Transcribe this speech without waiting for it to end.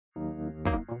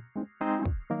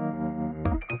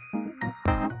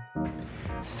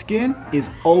Skin is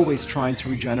always trying to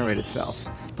regenerate itself,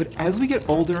 but as we get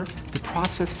older, the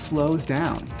process slows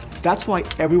down. That's why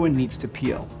everyone needs to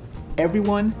peel.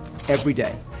 Everyone, every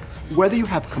day. Whether you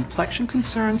have complexion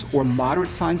concerns or moderate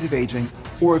signs of aging,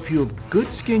 or if you have good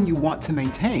skin you want to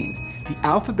maintain, the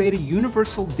Alpha Beta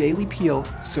Universal Daily Peel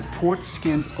supports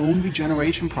skin's own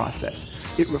regeneration process.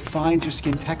 It refines your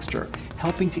skin texture,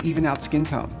 helping to even out skin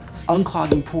tone,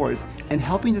 unclogging pores, and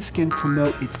helping the skin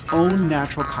promote its own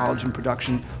natural collagen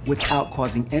production without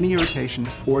causing any irritation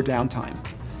or downtime.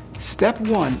 Step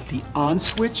 1, the on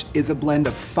switch, is a blend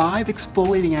of 5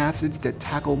 exfoliating acids that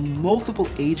tackle multiple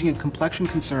aging and complexion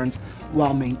concerns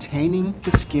while maintaining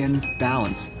the skin's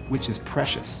balance, which is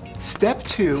precious. Step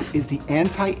 2 is the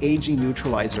anti-aging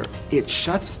neutralizer. It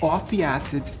shuts off the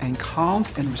acids and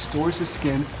calms and restores the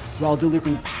skin while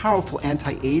delivering powerful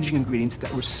anti-aging ingredients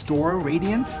that restore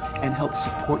radiance and help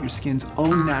support your skin's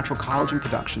own natural collagen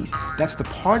production. That's the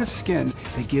part of skin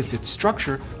that gives it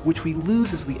structure, which we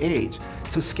lose as we age.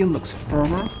 So skin looks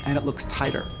firmer and it looks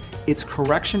tighter. It's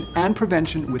correction and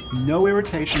prevention with no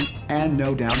irritation and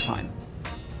no downtime.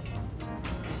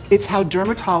 It's how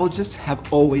dermatologists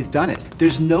have always done it.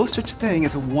 There's no such thing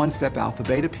as a one-step Alpha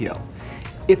Beta peel.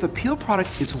 If a peel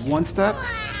product is one step,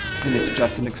 then it's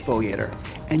just an exfoliator.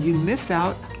 And you miss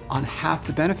out on half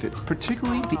the benefits,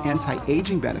 particularly the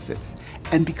anti-aging benefits.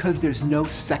 And because there's no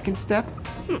second step,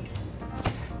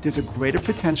 there's a greater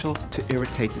potential to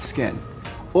irritate the skin.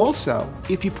 Also,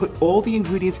 if you put all the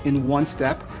ingredients in one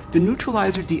step, the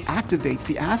neutralizer deactivates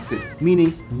the acid,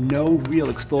 meaning no real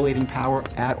exfoliating power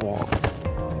at all.